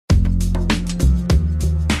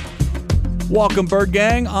Welcome, Bird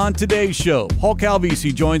Gang. On today's show, Paul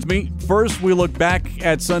Calvisi joins me. First, we look back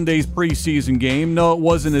at Sunday's preseason game. No, it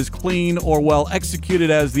wasn't as clean or well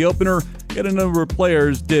executed as the opener, yet a number of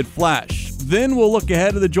players did flash. Then we'll look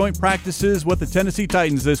ahead to the joint practices with the Tennessee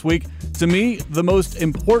Titans this week. To me, the most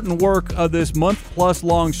important work of this month-plus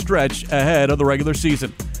long stretch ahead of the regular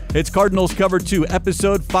season. It's Cardinals Cover 2,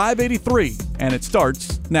 episode 583, and it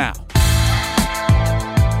starts now.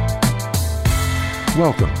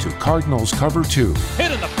 Welcome to Cardinals Cover 2.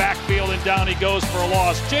 Hit in the backfield and down he goes for a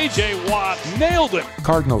loss. J.J. Watt nailed it.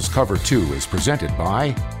 Cardinals Cover 2 is presented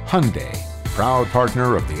by Hyundai, proud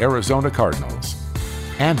partner of the Arizona Cardinals.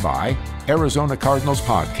 And by Arizona Cardinals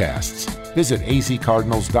Podcasts. Visit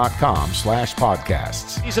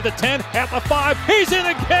azcardinals.com/podcasts. He's at the 10, at the 5. He's in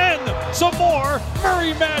again. Some more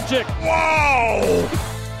Murray magic. Wow.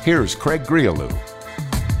 Here's Craig Grialou.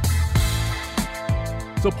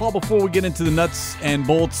 So, Paul, before we get into the nuts and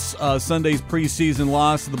bolts, Sunday's preseason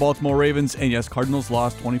loss to the Baltimore Ravens, and yes, Cardinals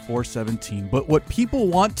lost 24-17. But what people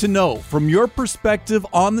want to know, from your perspective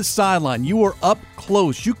on the sideline, you were up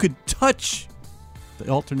close. You could touch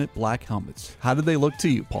the alternate black helmets. How did they look to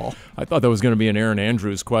you, Paul? I thought that was going to be an Aaron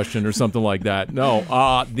Andrews question or something like that. No,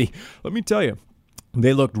 let me tell you.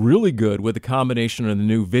 They looked really good with the combination of the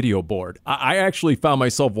new video board. I actually found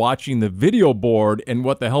myself watching the video board and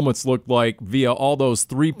what the helmets looked like via all those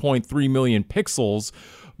 3.3 million pixels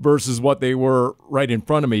versus what they were right in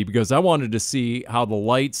front of me, because I wanted to see how the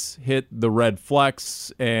lights hit the red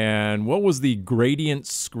flecks and what was the gradient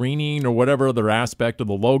screening or whatever other aspect of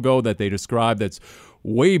the logo that they described that's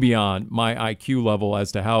way beyond my IQ level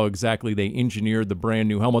as to how exactly they engineered the brand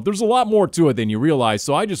new helmet. There's a lot more to it than you realize,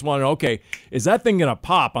 so I just wanted to know, okay, is that thing going to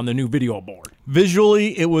pop on the new video board?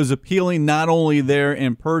 Visually, it was appealing not only there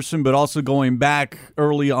in person, but also going back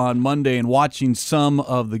early on Monday and watching some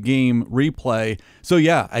of the game replay. So,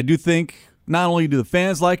 yeah, I do think not only do the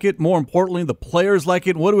fans like it, more importantly, the players like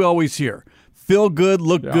it. What do we always hear? Feel good,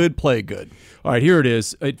 look good, play good. All right, here it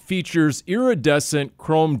is. It features iridescent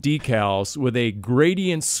chrome decals with a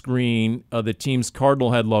gradient screen of the team's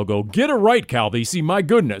Cardinal head logo. Get it right, Calvisi. My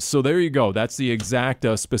goodness. So there you go. That's the exact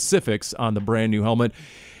specifics on the brand new helmet.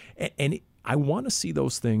 And I want to see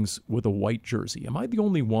those things with a white jersey. Am I the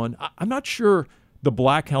only one? I'm not sure the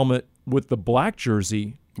black helmet with the black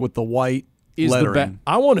jersey with the white is lettering.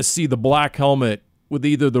 I want to see the black helmet with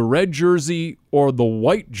either the red jersey or the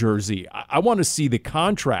white jersey. I want to see the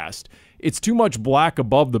contrast. It's too much black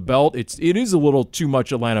above the belt. It is a little too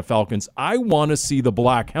much Atlanta Falcons. I want to see the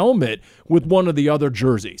black helmet with one of the other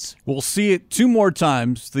jerseys. We'll see it two more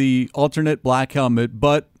times, the alternate black helmet,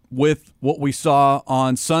 but with what we saw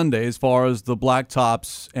on Sunday as far as the black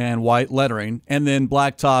tops and white lettering, and then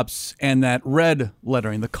black tops and that red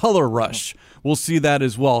lettering, the color rush. We'll see that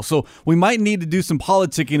as well. So we might need to do some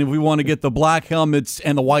politicking if we want to get the black helmets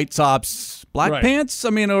and the white tops. Black pants? I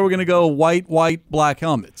mean, are we going to go white, black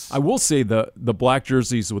helmets? I will say the black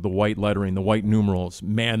jerseys with the white lettering, the white numerals,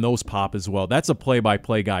 man, those pop as well. That's a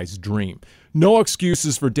play-by-play guy's dream. No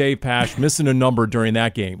excuses for Dave Pasch missing a number during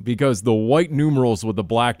that game, because the white numerals with the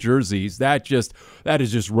black jerseys, that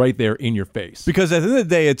is just right there in your face. Because at the end of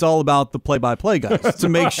the day, it's all about the play-by-play guys to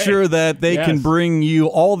make sure that they can bring you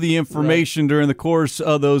all the information during the course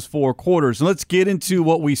of those four quarters. And let's get into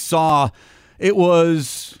what we saw. It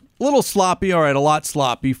was a little sloppy, all right, a lot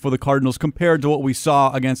sloppy for the Cardinals compared to what we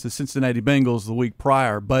saw against the Cincinnati Bengals the week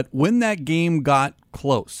prior. But when that game got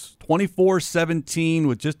close, 24-17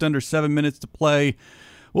 with just under 7 minutes to play,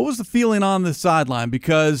 what was the feeling on the sideline?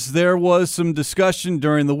 Because there was some discussion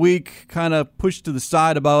during the week, kind of pushed to the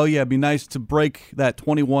side about, it'd be nice to break that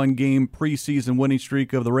 21-game preseason winning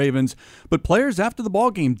streak of the Ravens. But players after the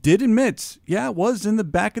ball game did admit, it was in the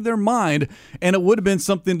back of their mind, and it would have been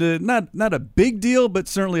something to, not a big deal, but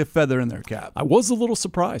certainly a feather in their cap. I was a little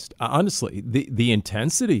surprised, honestly. The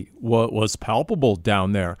intensity was palpable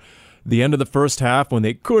down there. The end of the first half, when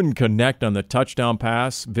they couldn't connect on the touchdown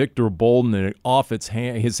pass, Victor Bolden, and off his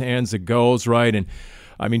hands it goes, right? And,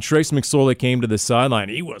 I mean, Trace McSorley came to the sideline.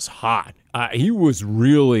 He was hot. He was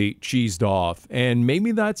really cheesed off, and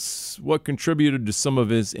maybe that's what contributed to some of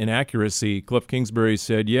his inaccuracy. Cliff Kingsbury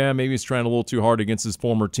said, maybe he's trying a little too hard against his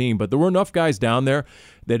former team, but there were enough guys down there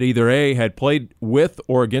that either A, had played with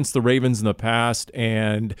or against the Ravens in the past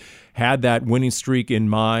and had that winning streak in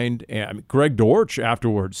mind. And Greg Dortch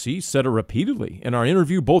afterwards, he said it repeatedly in our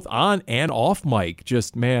interview, both on and off mic,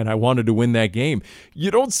 just, man, I wanted to win that game. You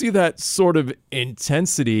don't see that sort of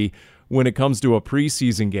intensity when it comes to a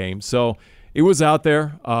preseason game. So it was out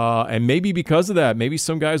there, and maybe because of that, maybe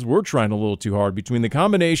some guys were trying a little too hard. Between the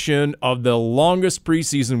combination of the longest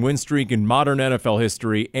preseason win streak in modern NFL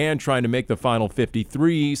history and trying to make the final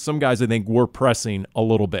 53, some guys I think were pressing a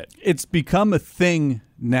little bit. It's become a thing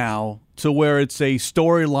now to where it's a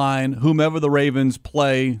storyline, whomever the Ravens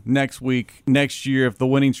play next week, next year, if the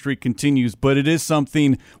winning streak continues. But it is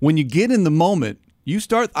something, when you get in the moment,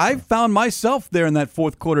 I found myself there in that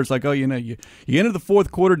fourth quarter. It's like, you enter the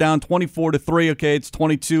fourth quarter down 24-3. Okay, it's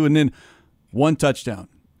 22, and then one touchdown,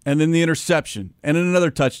 and then the interception, and then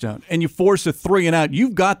another touchdown, and you force a 3 and out.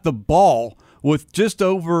 You've got the ball with just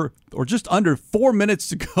under 4 minutes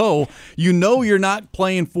to go. You know you're not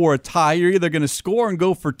playing for a tie. You're either going to score and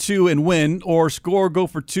go for 2 and win, or score, go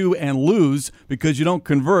for 2 and lose because you don't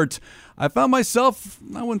convert. I found myself,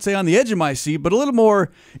 I wouldn't say on the edge of my seat, but a little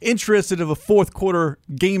more interested of a fourth quarter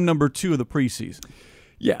game number 2 of the preseason.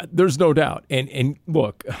 Yeah, there's no doubt. And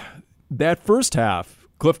look, that first half,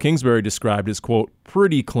 Cliff Kingsbury described as, quote,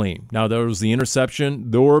 pretty clean. Now, there was the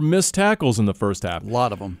interception. There were missed tackles in the first half. A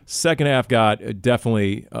lot of them. Second half got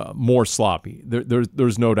definitely more sloppy.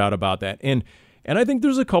 There's no doubt about that. And I think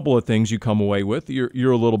there's a couple of things you come away with.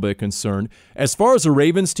 You're a little bit concerned. As far as the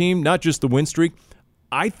Ravens team, not just the win streak,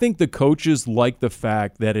 I think the coaches like the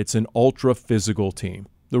fact that it's an ultra-physical team.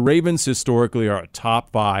 The Ravens historically are a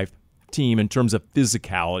top 5 team in terms of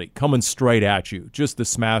physicality, coming straight at you. Just the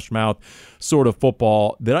smash mouth sort of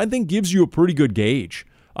football that I think gives you a pretty good gauge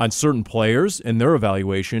on certain players and their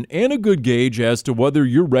evaluation, and a good gauge as to whether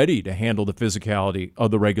you're ready to handle the physicality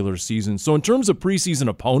of the regular season. So in terms of preseason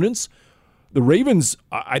opponents, the Ravens,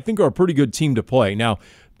 I think, are a pretty good team to play. Now,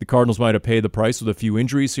 the Cardinals might have paid the price with a few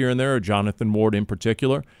injuries here and there, Jonathan Ward in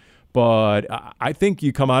particular. But I think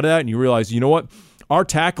you come out of that and you realize, you know what? Our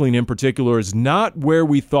tackling in particular is not where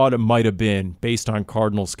we thought it might have been based on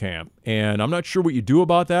Cardinals camp. And I'm not sure what you do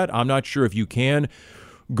about that. I'm not sure if you can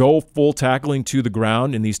go full tackling to the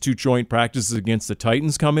ground in these 2 joint practices against the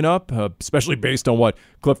Titans coming up, especially based on what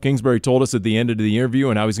Cliff Kingsbury told us at the end of the interview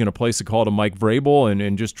and how he's going to place a call to Mike Vrabel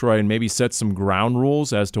and just try and maybe set some ground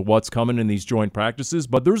rules as to what's coming in these joint practices.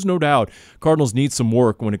 But there's no doubt Cardinals need some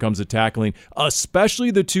work when it comes to tackling, especially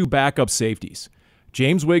the 2 backup safeties,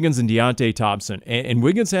 James Wiggins and Deontay Thompson. And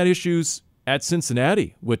Wiggins had issues at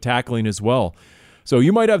Cincinnati with tackling as well. So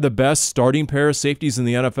you might have the best starting pair of safeties in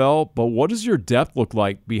the NFL, but what does your depth look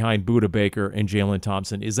like behind Budda Baker and Jalen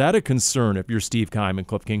Thompson? Is that a concern if you're Steve Keim and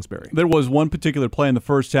Cliff Kingsbury? There was one particular play in the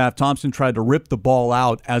first half. Thompson tried to rip the ball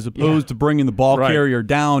out as opposed to bringing the ball carrier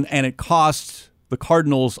down, and it cost the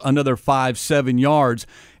Cardinals another 5-7 yards.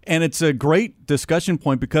 And it's a great discussion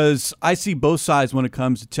point because I see both sides when it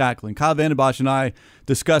comes to tackling. Kyle Vanden Bosch and I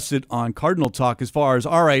discussed it on Cardinal Talk as far as,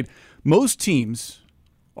 all right, most teams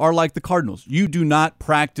are like the Cardinals. You do not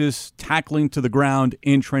practice tackling to the ground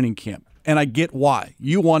in training camp. And I get why.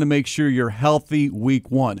 You want to make sure you're healthy week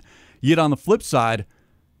 1. Yet on the flip side,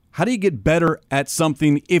 how do you get better at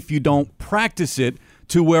something if you don't practice it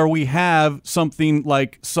to where we have something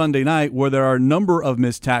like Sunday night where there are a number of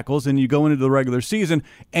missed tackles and you go into the regular season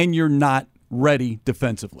and you're not ready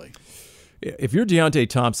defensively? If you're Deontay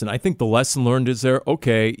Thompson, I think the lesson learned is there,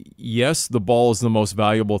 okay, yes, the ball is the most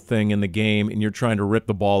valuable thing in the game and you're trying to rip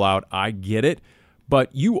the ball out. I get it.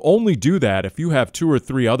 But you only do that if you have 2 or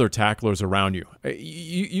 3 other tacklers around you.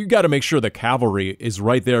 You got to make sure the cavalry is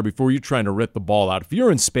right there before you're trying to rip the ball out. If you're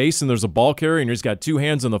in space and there's a ball carrier and you've got 2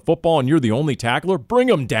 hands on the football and you're the only tackler, bring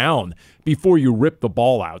them down before you rip the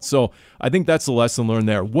ball out. So I think that's the lesson learned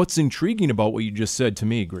there. What's intriguing about what you just said to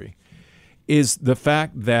me, Gree, is the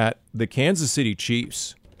fact that the Kansas City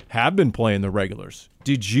Chiefs have been playing the regulars.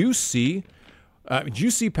 Did you see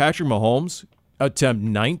Patrick Mahomes attempt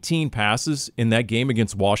 19 passes in that game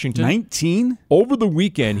against Washington? 19? Over the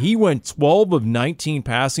weekend, he went 12 of 19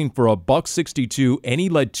 passing for $162, and he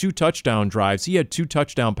led 2 touchdown drives. He had 2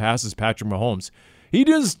 touchdown passes, Patrick Mahomes. He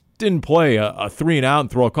just didn't play a 3 and out and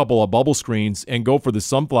throw a couple of bubble screens and go for the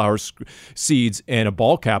sunflower seeds and a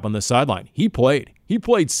ball cap on the sideline. He played. He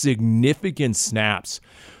played significant snaps.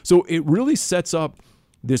 So it really sets up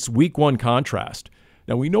this week 1 contrast.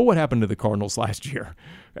 Now, we know what happened to the Cardinals last year.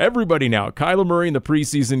 Everybody now, Kyler Murray in the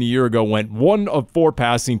preseason a year ago went 1 of 4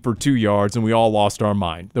 passing for 2 yards, and we all lost our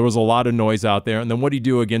mind. There was a lot of noise out there. And then what did he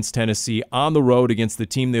do against Tennessee on the road against the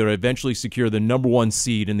team that would eventually secure the number 1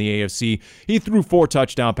 seed in the AFC? He threw 4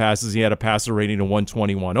 touchdown passes. He had a passer rating of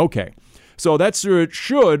 121. Okay, so that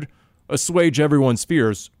should assuage everyone's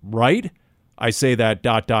fears, right? I say that ...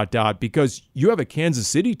 because you have a Kansas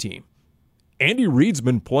City team. Andy Reid's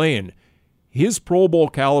been playing his Pro Bowl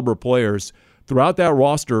caliber players throughout that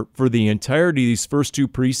roster for the entirety of these first 2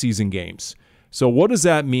 preseason games. So what does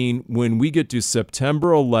that mean when we get to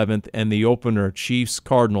September 11th and the opener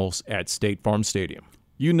Chiefs-Cardinals at State Farm Stadium?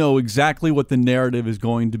 You know exactly what the narrative is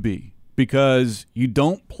going to be because you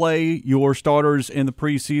don't play your starters in the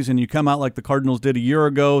preseason. You come out like the Cardinals did a year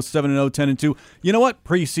ago, 7-0, 10-2. You know what?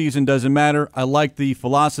 Preseason doesn't matter. I like the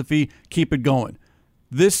philosophy. Keep it going.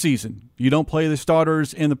 This season, you don't play the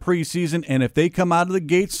starters in the preseason, and if they come out of the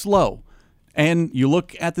gate slow and you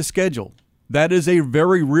look at the schedule, that is a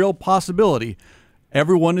very real possibility.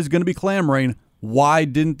 Everyone is going to be clamoring, why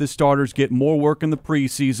didn't the starters get more work in the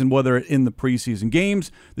preseason, whether in the preseason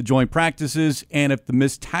games, the joint practices, and if the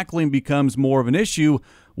missed tackling becomes more of an issue,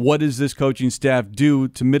 what does this coaching staff do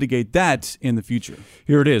to mitigate that in the future?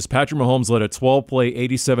 Here it is. Patrick Mahomes led a 12-play,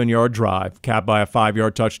 87-yard drive, capped by a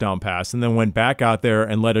 5-yard touchdown pass, and then went back out there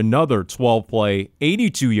and led another 12-play,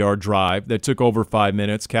 82-yard drive that took over 5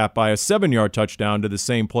 minutes, capped by a 7-yard touchdown to the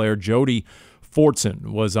same player. Jody Fortson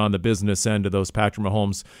was on the business end of those Patrick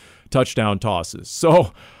Mahomes touchdown tosses.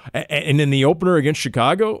 So, and in the opener against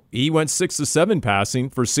Chicago, he went 6-7 passing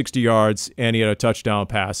for 60 yards, and he had a touchdown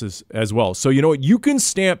passes as well. So, you know what? You can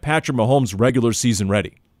stamp Patrick Mahomes regular season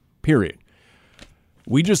ready, period.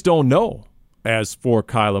 We just don't know as for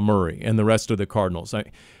Kyler Murray and the rest of the Cardinals.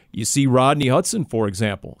 You see Rodney Hudson, for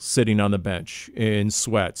example, sitting on the bench in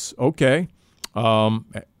sweats. Okay.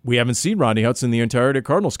 We haven't seen Rodney Hudson the entirety of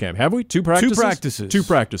Cardinals camp, have we? Two practices. Two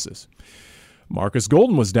practices. Marcus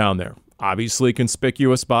Golden was down there, obviously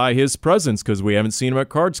conspicuous by his presence because we haven't seen him at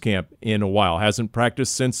Cards camp in a while. Hasn't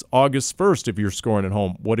practiced since August 1st if you're scoring at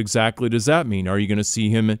home. What exactly does that mean? Are you going to see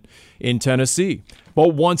him in Tennessee?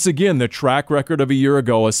 But once again, the track record of a year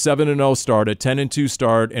ago, a 7-0 start, a 10-2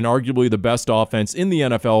 start, and arguably the best offense in the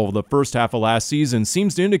NFL over the first half of last season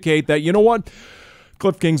seems to indicate that, you know what?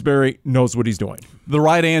 Cliff Kingsbury knows what he's doing. The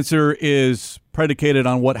right answer is predicated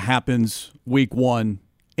on what happens week 1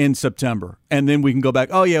 in September. And then we can go back,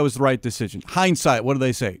 oh, yeah, it was the right decision. Hindsight, what do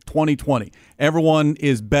they say? 2020. Everyone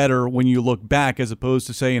is better when you look back as opposed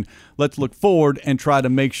to saying, let's look forward and try to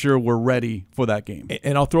make sure we're ready for that game.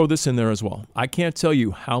 And I'll throw this in there as well. I can't tell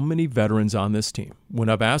you how many veterans on this team, when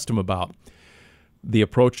I've asked them about the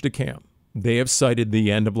approach to camp, they have cited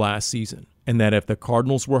the end of last season and that if the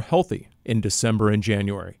Cardinals were healthy in December and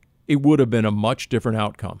January, it would have been a much different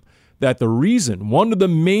outcome. That the reason, one of the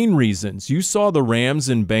main reasons you saw the Rams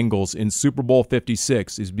and Bengals in Super Bowl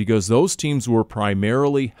 56 is because those teams were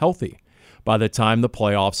primarily healthy by the time the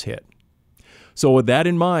playoffs hit. So with that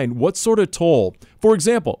in mind, what sort of toll? For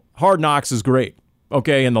example, Hard Knocks is great,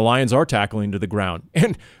 okay, and the Lions are tackling to the ground.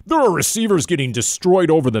 And there are receivers getting destroyed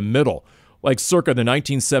over the middle, like circa the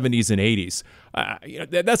 1970s and 80s.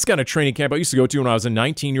 That's kind of training camp I used to go to when I was a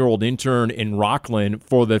 19-year-old intern in Rockland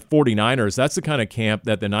for the 49ers. That's the kind of camp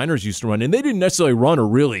that the Niners used to run, and they didn't necessarily run a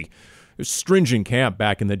really stringent camp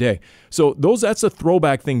back in the day. So that's a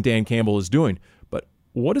throwback thing Dan Campbell is doing. But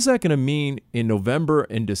what is that going to mean in November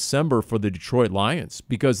and December for the Detroit Lions?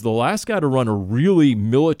 Because the last guy to run a really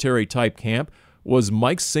military-type camp was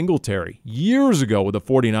Mike Singletary years ago with the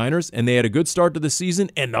 49ers, and they had a good start to the season,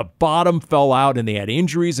 and the bottom fell out, and they had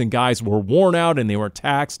injuries, and guys were worn out, and they were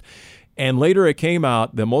taxed. And later it came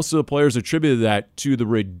out that most of the players attributed that to the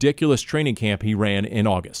ridiculous training camp he ran in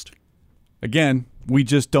August. Again, we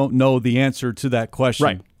just don't know the answer to that question.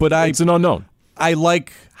 Right. But it's an unknown. I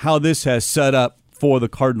like how this has set up for the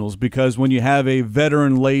Cardinals because when you have a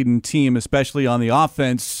veteran-laden team, especially on the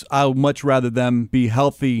offense, I would much rather them be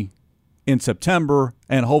healthy in September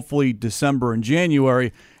and hopefully December and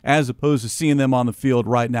January as opposed to seeing them on the field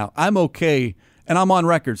right now. I'm okay, and I'm on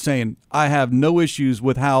record saying I have no issues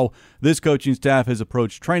with how this coaching staff has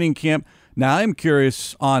approached training camp. Now, I'm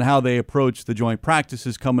curious on how they approach the joint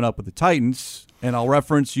practices coming up with the Titans, and I'll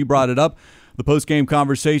reference, you brought it up, the post-game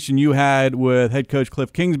conversation you had with head coach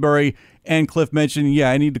Cliff Kingsbury, and Cliff mentioned,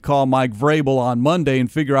 I need to call Mike Vrabel on Monday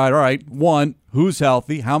and figure out, all right, one, who's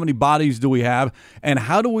healthy, how many bodies do we have, and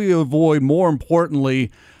how do we avoid, more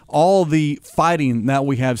importantly, all the fighting that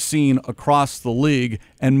we have seen across the league.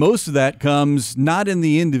 And most of that comes not in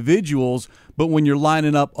the individuals, but when you're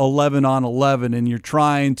lining up 11 on 11 and you're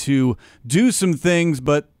trying to do some things,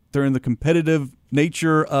 but they're in the competitive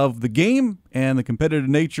nature of the game and the competitive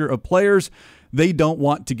nature of players, they don't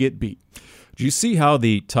want to get beat. Do you see how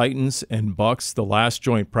the Titans and Bucks, the last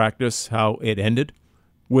joint practice, how it ended?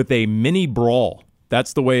 With a mini brawl.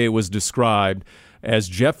 That's the way it was described, as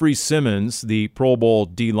Jeffrey Simmons, the Pro Bowl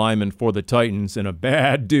D lineman for the Titans, and a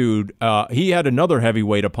bad dude, he had another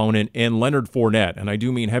heavyweight opponent in Leonard Fournette, and I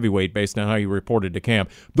do mean heavyweight based on how he reported to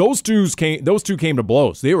camp. Those two came to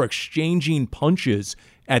blows. They were exchanging punches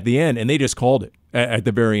at the end, and they just called it. at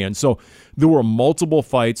the very end. So there were multiple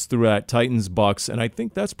fights through that Titans-Bucks, and I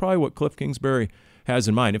think that's probably what Cliff Kingsbury has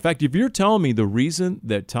in mind. In fact, if you're telling me the reason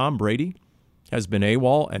that Tom Brady has been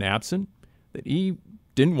AWOL and absent, that he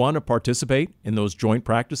didn't want to participate in those joint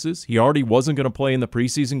practices, he already wasn't going to play in the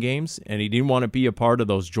preseason games, and he didn't want to be a part of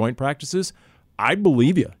those joint practices, I'd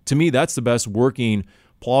believe you. To me, that's the best working,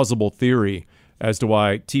 plausible theory as to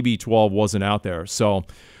why TB12 wasn't out there. So,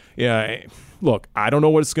 yeah, look, I don't know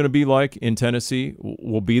what it's going to be like in Tennessee.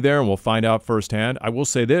 We'll be there, and we'll find out firsthand. I will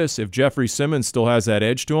say this, if Jeffrey Simmons still has that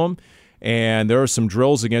edge to him, and there are some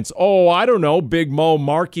drills against, Big Mo,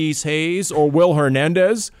 Marquise Hayes, or Will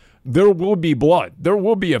Hernandez, there will be blood. There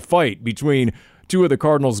will be a fight between two of the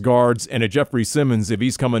Cardinals guards and a Jeffrey Simmons if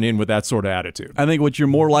he's coming in with that sort of attitude. I think what you're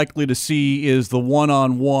more likely to see is the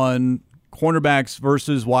one-on-one cornerbacks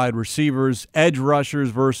versus wide receivers, edge rushers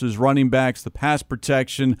versus running backs, the pass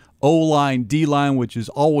protection, O-line, D-line, which is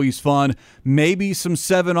always fun. Maybe some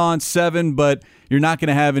 7-on-7, but you're not going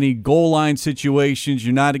to have any goal line situations.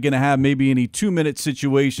 You're not going to have maybe any 2-minute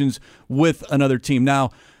situations with another team.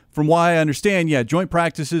 Now, from what I understand, joint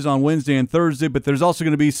practices on Wednesday and Thursday, but there's also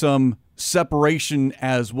going to be some separation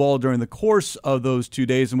as well during the course of those 2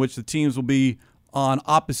 days in which the teams will be on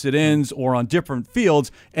opposite ends or on different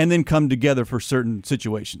fields and then come together for certain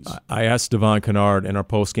situations. I asked Devon Kennard in our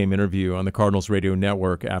post-game interview on the Cardinals Radio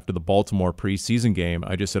Network after the Baltimore preseason game.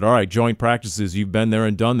 I just said, all right, joint practices, you've been there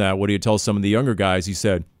and done that. What do you tell some of the younger guys? He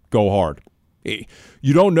said, go hard.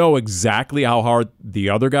 You don't know exactly how hard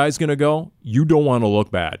the other guy's going to go. You don't want to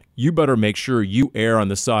look bad. You better make sure you err on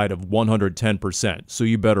the side of 110%, so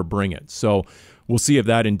you better bring it. So we'll see if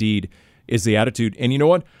that indeed is the attitude. And you know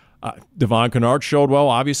what? Devon Kennard showed well,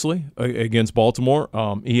 obviously, against Baltimore.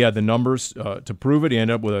 He had the numbers to prove it. He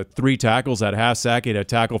ended up with 3 tackles at half sack. He had a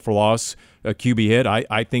tackle for loss, a QB hit.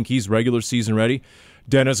 I think he's regular season ready.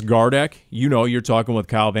 Dennis Gardeck, you're talking with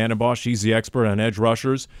Kyle Vanden Bosch. He's the expert on edge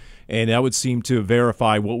rushers. And that would seem to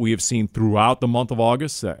verify what we have seen throughout the month of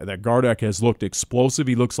August, that Gardeck has looked explosive.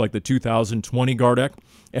 He looks like the 2020 Gardeck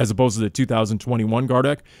as opposed to the 2021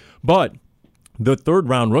 Gardeck. But the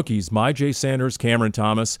third-round rookies, Myjai Sanders, Cameron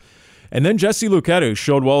Thomas, and then Jesse Luketa, who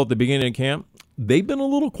showed well at the beginning of camp, they've been a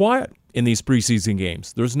little quiet in these preseason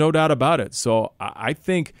games. There's no doubt about it. So I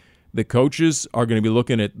think the coaches are going to be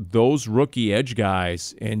looking at those rookie edge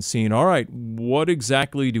guys and seeing, all right, what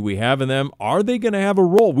exactly do we have in them? Are they going to have a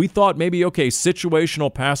role? We thought maybe,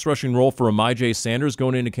 situational pass rushing role for a Myjai Sanders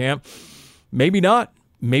going into camp. Maybe not.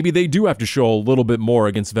 Maybe they do have to show a little bit more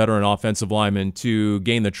against veteran offensive linemen to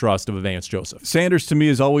gain the trust of Vance Joseph. Sanders, to me,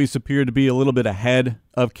 has always appeared to be a little bit ahead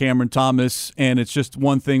of Cameron Thomas, and it's just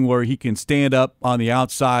one thing where he can stand up on the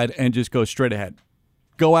outside and just go straight ahead.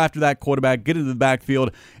 Go after that quarterback, get into the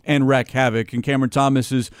backfield, and wreak havoc. And Cameron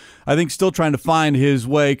Thomas is, I think, still trying to find his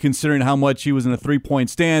way, considering how much he was in a 3-point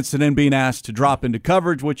stance and then being asked to drop into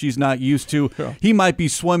coverage, which he's not used to. Yeah. He might be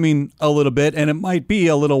swimming a little bit, and it might be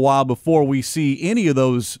a little while before we see any of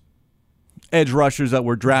those edge rushers that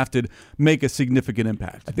were drafted make a significant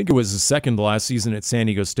impact. I think it was his second last season at San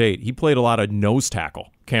Diego State. He played a lot of nose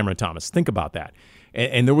tackle, Cameron Thomas. Think about that.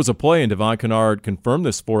 And there was a play, and Devon Kennard confirmed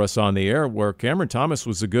this for us on the air, where Cameron Thomas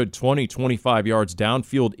was a good 20, 25 yards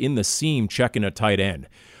downfield in the seam checking a tight end.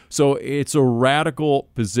 So it's a radical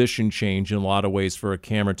position change in a lot of ways for a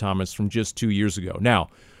Cameron Thomas from just 2 years ago. Now,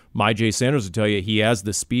 Myjai Sanders will tell you he has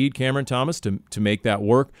the speed, Cameron Thomas, to make that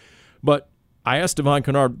work. But I asked Devon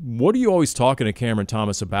Kennard, what are you always talking to Cameron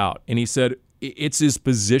Thomas about? And he said, it's his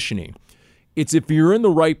positioning. It's if you're in the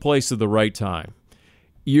right place at the right time.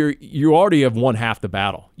 You already have won half the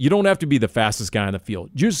battle. You don't have to be the fastest guy on the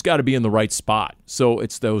field. You just got to be in the right spot. So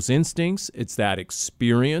it's those instincts, it's that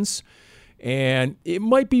experience, and it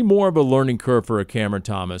might be more of a learning curve for a Cameron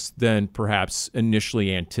Thomas than perhaps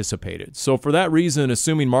initially anticipated. So for that reason,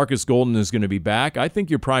 assuming Marcus Golden is going to be back, I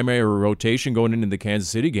think your primary rotation going into the Kansas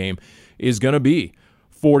City game is going to be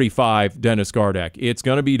 45 Dennis Gardeck. It's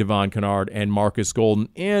going to be Devon Kennard and Marcus Golden,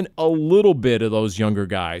 and a little bit of those younger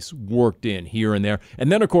guys worked in here and there.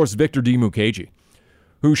 And then, of course, Victor Dimukeje,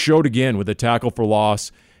 who showed again with a tackle for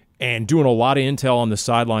loss and doing a lot of intel on the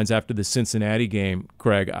sidelines after the Cincinnati game.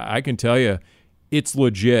 Craig, I can tell you it's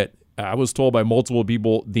legit. I was told by multiple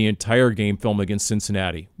people the entire game film against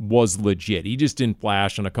Cincinnati was legit. He just didn't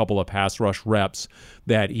flash on a couple of pass rush reps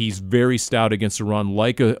that he's very stout against the run,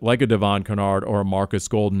 like a Devon Kennard or a Marcus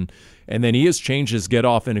Golden. And then he has changed his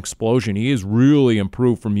get-off and explosion. He has really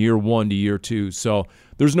improved from year 1 to year 2. So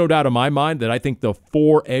there's no doubt in my mind that I think the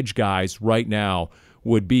 4 edge guys right now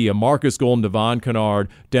would be a Marcus Golden, Devon Kennard,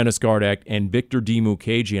 Dennis Gardeck, and Victor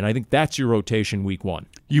Dimukeji. And I think that's your rotation week one.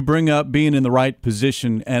 You bring up being in the right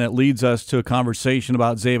position, and it leads us to a conversation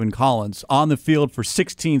about Zaven Collins. On the field for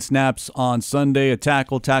 16 snaps on Sunday, a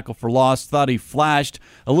tackle for loss. Thought he flashed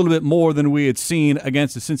a little bit more than we had seen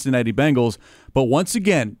against the Cincinnati Bengals. But once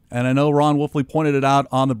again, and I know Ron Wolfley pointed it out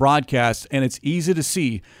on the broadcast, and it's easy to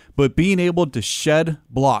see, but being able to shed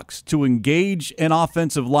blocks, to engage an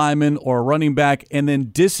offensive lineman or a running back and then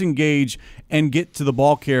disengage and get to the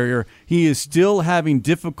ball carrier, he is still having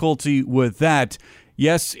difficulty with that.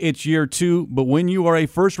 Yes, it's year 2, but when you are a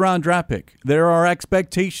first-round draft pick, there are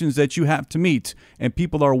expectations that you have to meet, and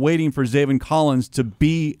people are waiting for Zaven Collins to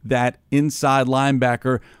be that inside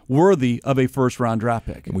linebacker worthy of a first-round draft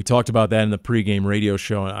pick. And we talked about that in the pregame radio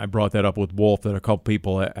show, and I brought that up with Wolf, that a couple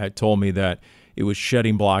people had told me that it was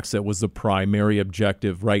shedding blocks that was the primary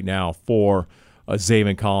objective right now for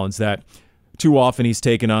Zaven Collins, that too often he's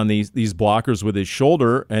taken on these blockers with his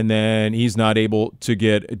shoulder, and then he's not able to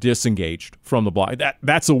get disengaged from the block.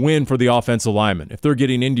 That's a win for the offensive lineman. If they're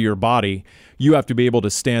getting into your body, you have to be able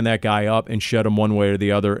to stand that guy up and shed him one way or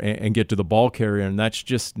the other and get to the ball carrier, and that's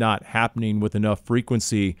just not happening with enough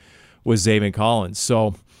frequency with Zaven Collins.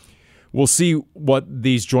 So we'll see what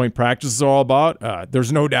these joint practices are all about.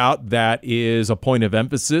 There's no doubt that is a point of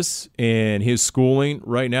emphasis in his schooling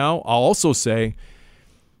right now. I'll also say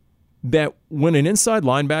that when an inside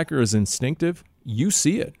linebacker is instinctive, you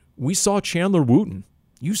see it. We saw Chandler Wooten.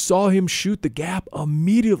 You saw him shoot the gap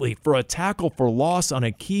immediately for a tackle for loss on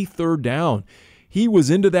a key third down. He was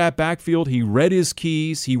into that backfield. He read his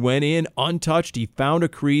keys. He went in untouched. He found a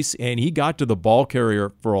crease, and he got to the ball carrier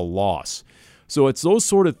for a loss. So it's those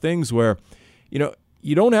sort of things where,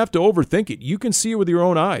 you don't have to overthink it. You can see it with your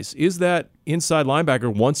own eyes. Is that inside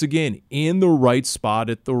linebacker, once again, in the right spot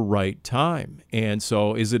at the right time? And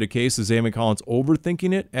so is it a case of Zaven Collins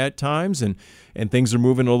overthinking it at times and things are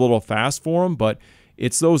moving a little fast for him? But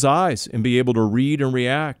it's those eyes and be able to read and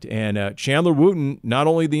react. And Chandler Wooten, not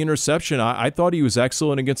only the interception, I thought he was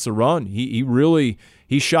excellent against the run.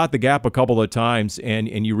 He shot the gap a couple of times,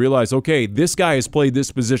 and you realize, okay, this guy has played this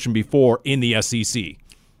position before in the SEC.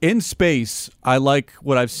 In space, I like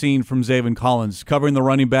what I've seen from Zaven Collins. Covering the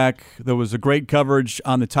running back, there was a great coverage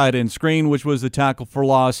on the tight end screen, which was the tackle for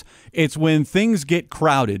loss. It's when things get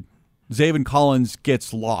crowded, Zaven Collins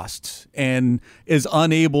gets lost and is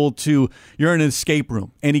unable to – you're in an escape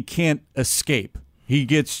room, and he can't escape. He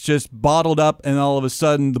gets just bottled up, and all of a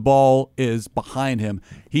sudden the ball is behind him.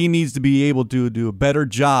 He needs to be able to do a better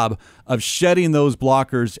job of shedding those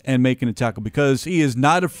blockers and making a tackle, because he is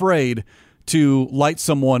not afraid – to light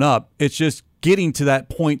someone up. It's just getting to that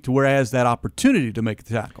point to where he has that opportunity to make a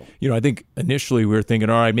tackle. I think initially we were thinking,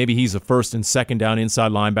 all right, maybe he's a first and second down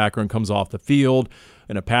inside linebacker and comes off the field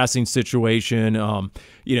in a passing situation. For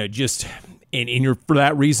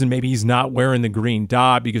that reason, maybe he's not wearing the green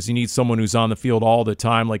dot because he needs someone who's on the field all the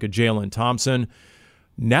time, like a Jalen Thompson.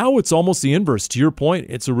 Now it's almost the inverse. To your point,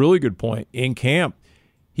 it's a really good point. In camp,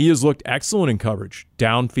 he has looked excellent in coverage.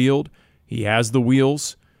 Downfield, he has the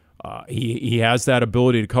wheels. He has that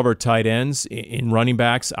ability to cover tight ends in running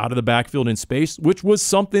backs out of the backfield in space, which was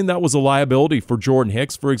something that was a liability for Jordan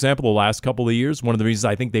Hicks, for example, the last couple of years. One of the reasons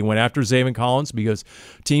I think they went after Zaven Collins, because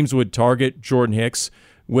teams would target Jordan Hicks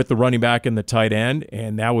with the running back and the tight end,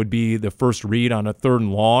 and that would be the first read on a third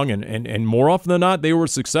and long, and more often than not, they were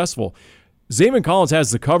successful. Zaven Collins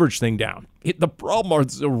has the coverage thing down. The problem are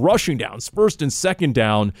the rushing downs, first and second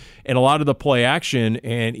down, and a lot of the play action,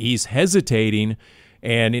 and he's hesitating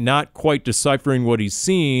and not quite deciphering what he's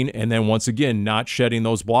seen, and then once again, not shedding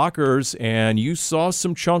those blockers. And you saw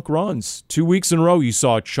some chunk runs. 2 weeks in a row, you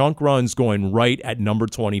saw chunk runs going right at number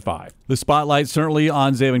 25. The spotlight certainly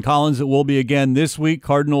on Zaven Collins. It will be again this week.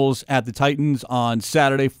 Cardinals at the Titans on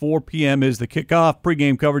Saturday. 4 p.m. is the kickoff.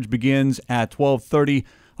 Pre-game coverage begins at 12:30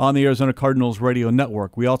 on the Arizona Cardinals radio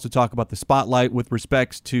network. We also talk about the spotlight with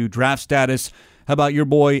respects to draft status. How about your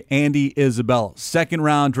boy, Andy Isabella?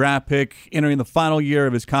 Second-round draft pick, entering the final year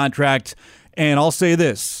of his contract. And I'll say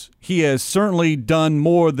this, he has certainly done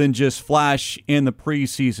more than just flash in the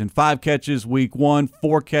preseason. 5 catches week 1,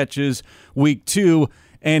 4 catches week 2,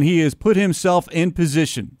 and he has put himself in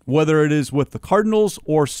position, whether it is with the Cardinals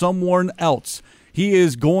or someone else. He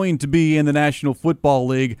is going to be in the National Football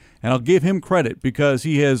League, and I'll give him credit because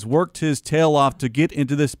he has worked his tail off to get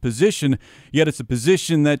into this position, yet it's a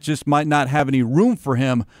position that just might not have any room for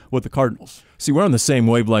him with the Cardinals. See, we're on the same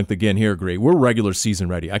wavelength again here, Greg. We're regular season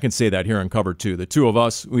ready. I can say that here on Cover 2. The two of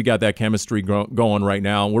us, we got that chemistry going right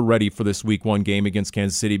now. We're ready for this Week 1 game against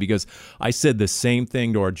Kansas City because I said the same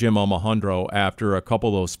thing to our Jim Almohandro after a couple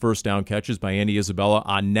of those first down catches by Andy Isabella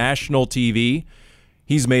on national TV.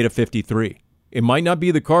 he's made a 53. It might not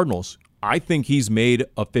be the Cardinals. I think he's made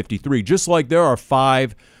a 53, just like there are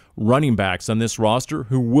 5 running backs on this roster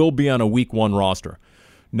who will be on a week 1 roster.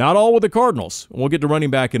 Not all with the Cardinals. We'll get to running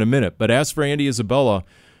back in a minute. But as for Andy Isabella,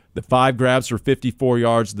 the 5 grabs for 54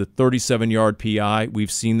 yards, the 37-yard PI,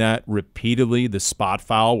 we've seen that repeatedly. The spot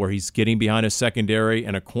foul where he's getting behind a secondary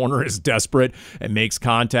and a corner is desperate and makes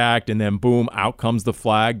contact, and then boom, out comes the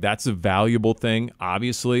flag. That's a valuable thing,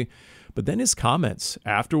 obviously. But then his comments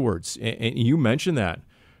afterwards, and you mentioned that.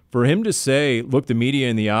 For him to say, look the media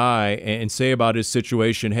in the eye and say about his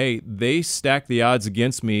situation, hey, they stack the odds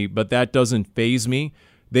against me, but that doesn't faze me.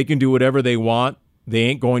 They can do whatever they want. They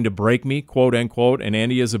ain't going to break me, quote unquote, and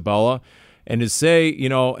Andy Isabella. And to say,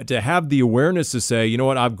 to have the awareness to say, you know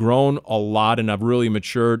what, I've grown a lot and I've really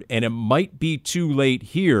matured, and it might be too late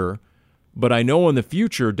here, but I know in the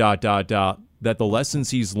future, that the lessons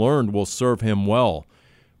he's learned will serve him well.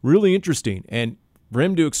 Really interesting. And for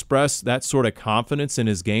him to express that sort of confidence in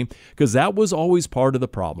his game, because that was always part of the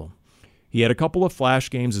problem. He had a couple of flash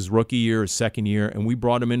games his rookie year, his second year, and we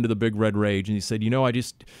brought him into the Big Red Rage, and he said, he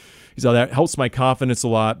said, that helps my confidence a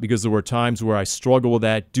lot because there were times where I struggle with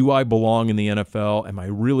that. Do I belong in the NFL? Am I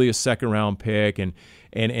really a second-round pick? And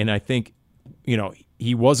I think,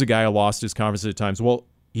 he was a guy who lost his confidence at times. Well,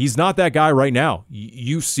 he's not that guy right now.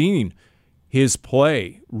 You've seen his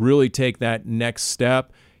play really take that next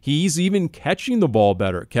step. He's even catching the ball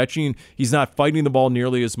better. He's not fighting the ball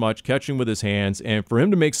nearly as much, catching with his hands. And for him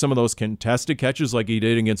to make some of those contested catches like he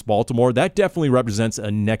did against Baltimore, that definitely represents a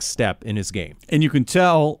next step in his game. And you can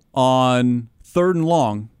tell on 3rd and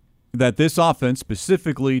long that this offense,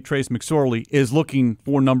 specifically Trace McSorley, is looking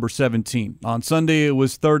for number 17. On Sunday, it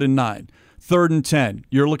was 3rd and 9. 3rd and 10,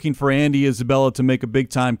 you're looking for Andy Isabella to make a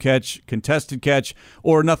big-time catch, contested catch,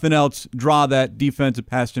 or nothing else, draw that defensive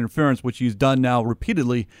pass interference, which he's done now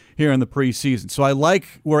repeatedly here in the preseason. So I like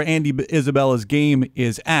where Andy Isabella's game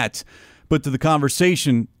is at, but to the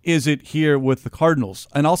conversation, is it here with the Cardinals?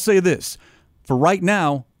 And I'll say this, for right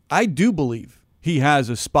now, I do believe he has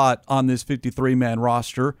a spot on this 53-man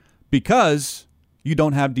roster because you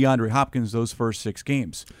don't have DeAndre Hopkins those first 6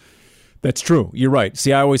 games. That's true. You're right.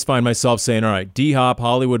 See, I always find myself saying, all right, D-Hop,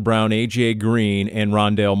 Hollywood Brown, A.J. Green, and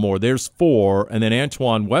Rondale Moore. There's 4, and then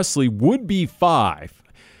Antoine Wesley would be 5.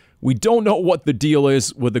 We don't know what the deal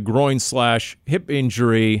is with the groin/hip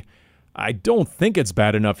injury. I don't think it's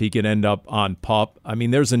bad enough he could end up on PUP. I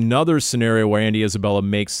mean, there's another scenario where Andy Isabella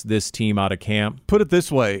makes this team out of camp. Put it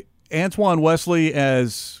this way. Antoine Wesley,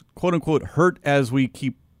 as quote-unquote hurt as we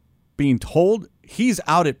keep being told, he's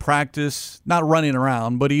out at practice, not running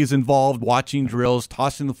around, but he's involved watching drills,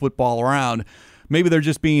 tossing the football around. Maybe they're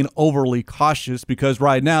just being overly cautious because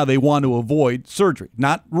right now they want to avoid surgery.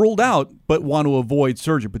 Not ruled out, but want to avoid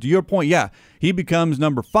surgery. But to your point, yeah, he becomes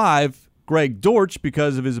number 5. Greg Dortch,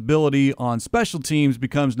 because of his ability on special teams,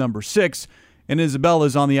 becomes number 6. And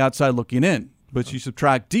Isabella's on the outside looking in. But you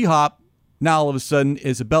subtract D-Hop, now all of a sudden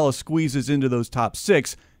Isabella squeezes into those top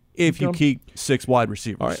 6. If you keep 6 wide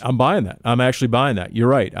receivers. All right, I'm buying that. I'm actually buying that. You're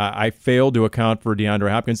right. I failed to account for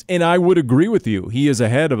DeAndre Hopkins, and I would agree with you. He is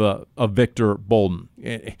ahead of Victor Bolden.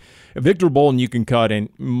 Victor Bolden you can cut and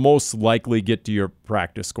most likely get to your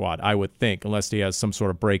practice squad, I would think, unless he has some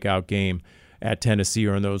sort of breakout game at Tennessee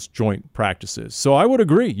or in those joint practices. So I would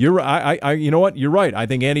agree. You know what? You're right. I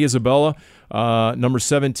think Andy Isabella, number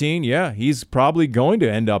 17, yeah, he's probably going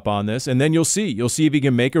to end up on this. And then you'll see. You'll see if he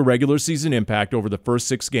can make a regular season impact over the first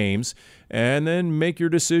 6 games and then make your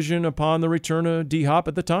decision upon the return of D-Hop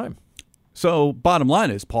at the time. So bottom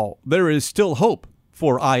line is, Paul, there is still hope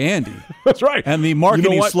for iAndy. That's right. And the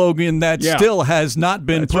marketing slogan that still has not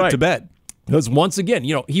been put to bed. Because once again,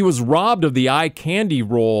 he was robbed of the eye candy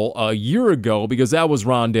role a year ago because that was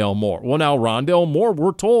Rondale Moore. Well, now Rondale Moore,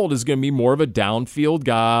 we're told, is going to be more of a downfield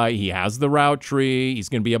guy. He has the route tree. He's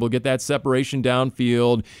going to be able to get that separation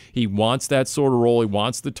downfield. He wants that sort of role. He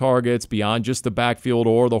wants the targets beyond just the backfield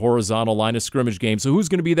or the horizontal line of scrimmage game. So who's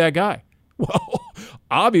going to be that guy? Well,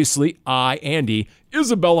 obviously, Andy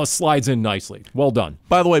Isabella slides in nicely. Well done.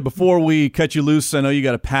 By the way, before we cut you loose, I know you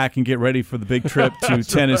got to pack and get ready for the big trip to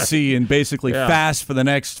Tennessee and basically fast for the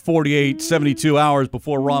next 48, 72 hours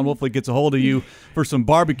before Ron Wolfley gets a hold of you for some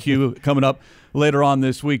barbecue coming up later on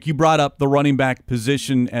this week. You brought up the running back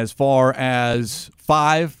position as far as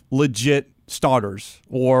 5 legit starters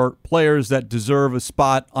or players that deserve a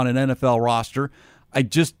spot on an NFL roster. I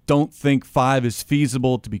just don't think 5 is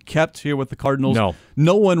feasible to be kept here with the Cardinals.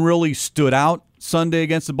 No one really stood out Sunday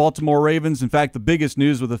against the Baltimore Ravens. In fact, the biggest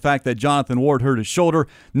news was the fact that Jonathan Ward hurt his shoulder,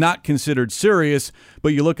 not considered serious.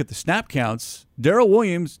 But you look at the snap counts, Darrell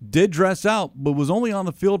Williams did dress out, but was only on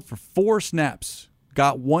the field for 4 snaps,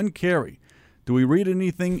 got 1 carry. Do we read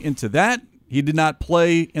anything into that? He did not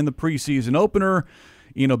play in the preseason opener.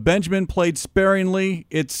 Benjamin played sparingly.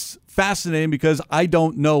 It's fascinating because I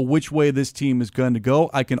don't know which way this team is going to go.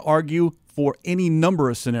 I can argue for any number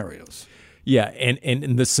of scenarios. Yeah,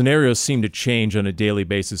 and the scenarios seem to change on a daily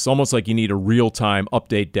basis, almost like you need a real-time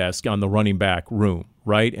update desk on the running back room,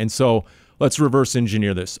 right? And so let's reverse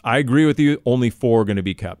engineer this. I agree with you, only 4 are going to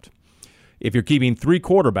be kept. If you're keeping 3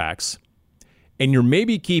 quarterbacks and you're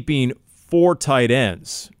maybe keeping 4 tight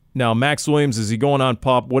ends, now Max Williams, is he going on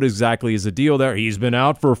PUP? What exactly is the deal there? He's been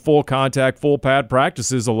out for full contact, full pad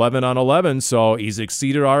practices, 11 on 11, so he's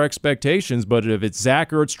exceeded our expectations. But if it's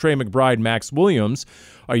Zach Ertz, Trey McBride, Max Williams,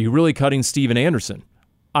 are you really cutting Steven Anderson?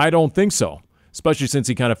 I don't think so, especially since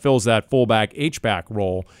he kind of fills that fullback H-back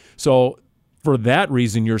role. So for that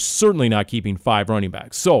reason, you're certainly not keeping 5 running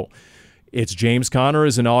backs. So it's James Conner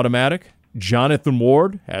as an automatic. Jonathan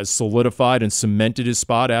Ward has solidified and cemented his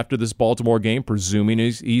spot after this Baltimore game, presuming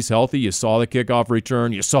he's healthy. You saw the kickoff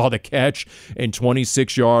return. You saw the catch and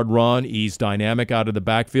 26-yard run. He's dynamic out of the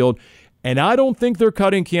backfield. And I don't think they're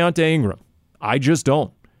cutting Keontae Ingram. I just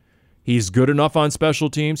don't. He's good enough on special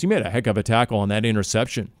teams. He made a heck of a tackle on that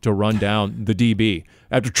interception to run down the DB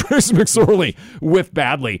after Trace McSorley whiffed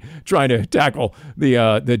badly trying to tackle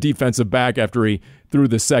the defensive back after he threw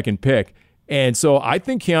the second pick. And so I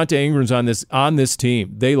think Keontae Ingram's on this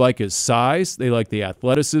team. They like his size. They like the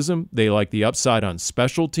athleticism. They like the upside on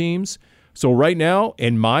special teams. So right now,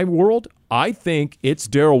 in my world, I think it's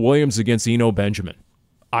Darrell Williams against Eno Benjamin.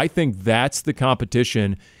 I think that's the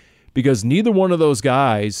competition because neither one of those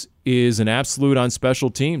guys is an absolute on special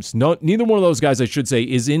teams. No, neither one of those guys, I should say,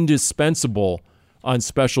 is indispensable on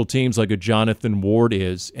special teams like a Jonathan Ward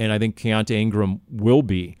is, and I think Keontae Ingram will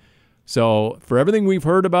be. So for everything we've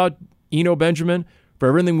heard about Eno Benjamin, for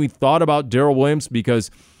everything we thought about Darrell Williams,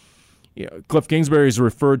 because Cliff Kingsbury has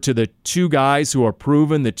referred to the 2 guys who are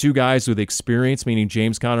proven, the 2 guys with experience, meaning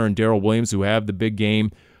James Conner and Darrell Williams, who have the big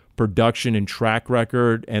game production and track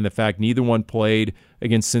record, and the fact neither one played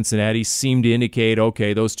against Cincinnati seemed to indicate,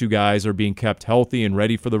 okay, those 2 guys are being kept healthy and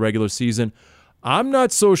ready for the regular season. I'm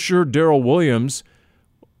not so sure Darrell Williams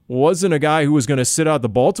wasn't a guy who was going to sit out the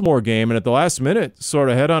Baltimore game and at the last minute sort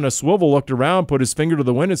of head on a swivel, looked around, put his finger to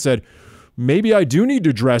the wind and said, maybe I do need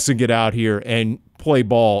to dress and get out here and play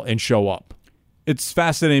ball and show up. It's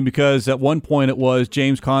fascinating because at one point it was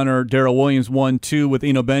James Conner, Darrell Williams 1-2 with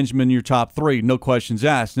Eno Benjamin, your top 3, no questions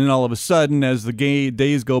asked. And then all of a sudden, as the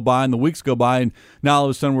days go by and the weeks go by, and now all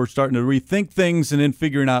of a sudden we're starting to rethink things and then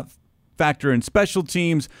figuring out factor in special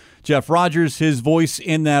teams. Jeff Rodgers, his voice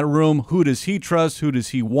in that room. Who does he trust? Who does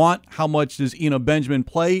he want? How much does Eno Benjamin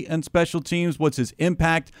play in special teams? What's his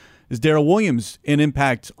impact? Is Darrell Williams an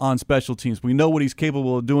impact on special teams? We know what he's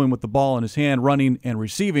capable of doing with the ball in his hand, running and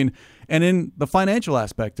receiving. And in the financial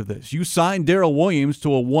aspect of this, you signed Darrell Williams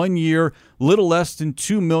to a 1-year, little less than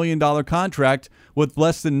 $2 million contract with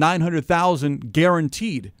less than $900,000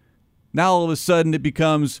 guaranteed. Now all of a sudden it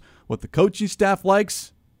becomes what the coaching staff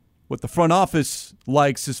likes, what the front office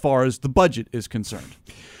likes as far as the budget is concerned.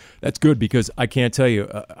 That's good because I can't tell you,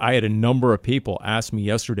 I had a number of people ask me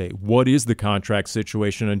yesterday, what is the contract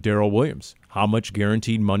situation on Darrell Williams? How much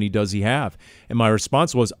guaranteed money does he have? And my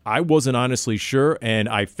response was, I wasn't honestly sure, and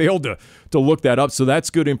I failed to look that up. So that's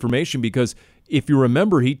good information because if you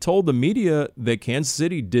remember, he told the media that Kansas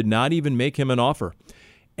City did not even make him an offer.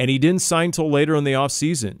 And he didn't sign till later in the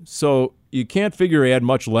offseason. So you can't figure he had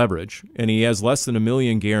much leverage, and he has less than $1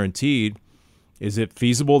 million guaranteed. Is it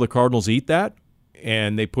feasible the Cardinals eat that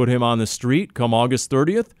and they put him on the street come August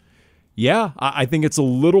 30th? Yeah, I think it's a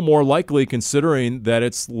little more likely considering that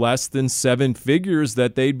it's less than 7 figures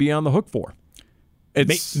that they'd be on the hook for.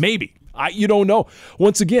 Maybe. You don't know.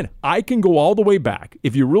 Once again, I can go all the way back.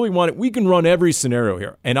 If you really want it, we can run every scenario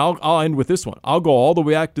here. And I'll end with this one. I'll go all the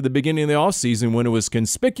way back to the beginning of the offseason when it was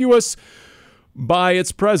conspicuous by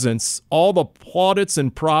its presence, all the plaudits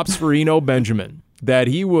and props for Eno Benjamin, that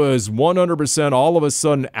he was 100% all of a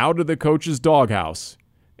sudden out of the coach's doghouse.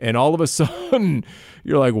 And all of a sudden,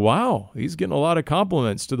 you're like, wow, he's getting a lot of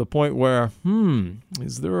compliments to the point where,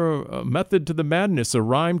 is there a method to the madness, a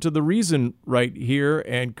rhyme to the reason right here?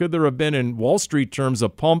 And could there have been, in Wall Street terms, a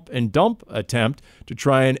pump and dump attempt to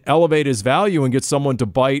try and elevate his value and get someone to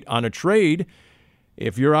bite on a trade?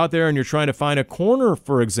 If you're out there and you're trying to find a corner,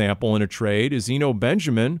 for example, in a trade, is Eno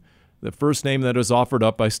Benjamin the first name that is offered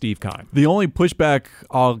up by Steve Keim? The only pushback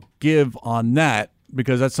I'll give on that,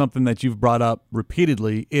 because that's something that you've brought up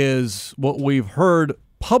repeatedly, is what we've heard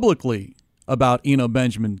publicly about Eno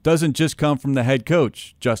Benjamin doesn't just come from the head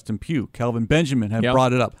coach, Justin Pugh. Kelvin Benjamin have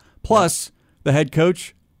brought it up. Plus, the head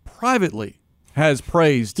coach privately has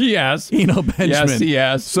praised Eno Benjamin. Yes, he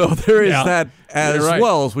has. So there is that as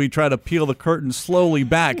well as we try to peel the curtain slowly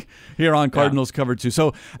back here on Cardinals Cover 2.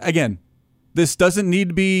 So, again, this doesn't need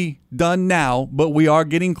to be done now, but we are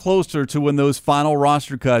getting closer to when those final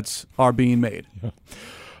roster cuts are being made.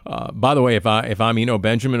 By the way, if I'm Eno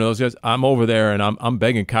Benjamin or those guys, I'm over there and I'm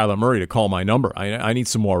begging Kyler Murray to call my number. I need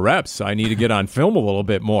some more reps. I need to get on film a little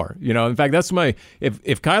bit more. In fact, that's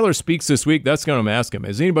if Kyler speaks this week, that's going to ask him.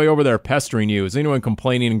 Is anybody over there pestering you? Is anyone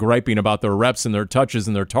complaining and griping about their reps and their touches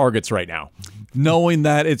and their targets right now? Knowing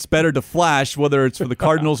that it's better to flash, whether it's for the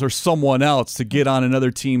Cardinals or someone else, to get on another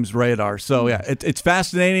team's radar. So, yeah, it's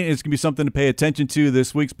fascinating. It's going to be something to pay attention to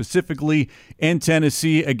this week, specifically in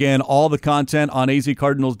Tennessee. Again, all the content on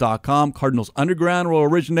azcardinals.com. Cardinals Underground will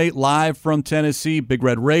originate live from Tennessee. Big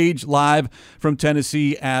Red Rage live from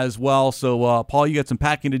Tennessee as well. So, Paul, you got some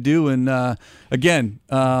packing to do. And, again,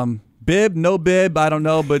 bib, no bib, I don't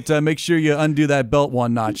know, but make sure you undo that belt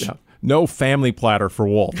one notch. Yeah. No family platter for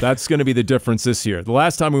Wolf. That's going to be the difference this year. The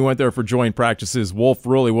last time we went there for joint practices, Wolf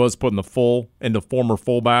really was putting the full into former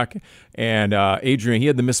fullback. And Adrian, he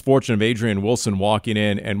had the misfortune of Adrian Wilson walking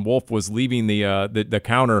in, and Wolf was leaving the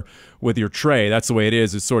counter with your tray. That's the way it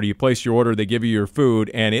is. It's sort of you place your order, they give you your food,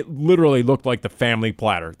 and it literally looked like the family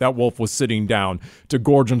platter. That Wolf was sitting down to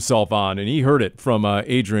gorge himself on, and he heard it from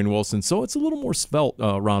Adrian Wilson. So it's a little more svelte,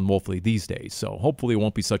 Ron Wolfley, these days. So hopefully it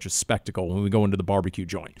won't be such a spectacle when we go into the barbecue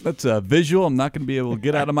joint. That's a visual I'm not going to be able to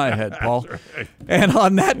get out of my head, Paul. Right. And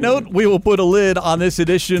on that note, we will put a lid on this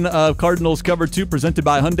edition of Cardinals Cover 2 presented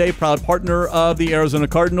by Hyundai, proud partner of the Arizona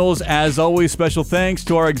Cardinals. As always, special thanks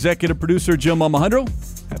to our executive producer, Jim Alejandro.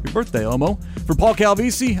 Happy birthday, Omo. For Paul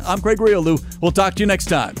Calvisi, I'm Craig Riolu. We'll talk to you next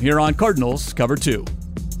time here on Cardinals Cover 2.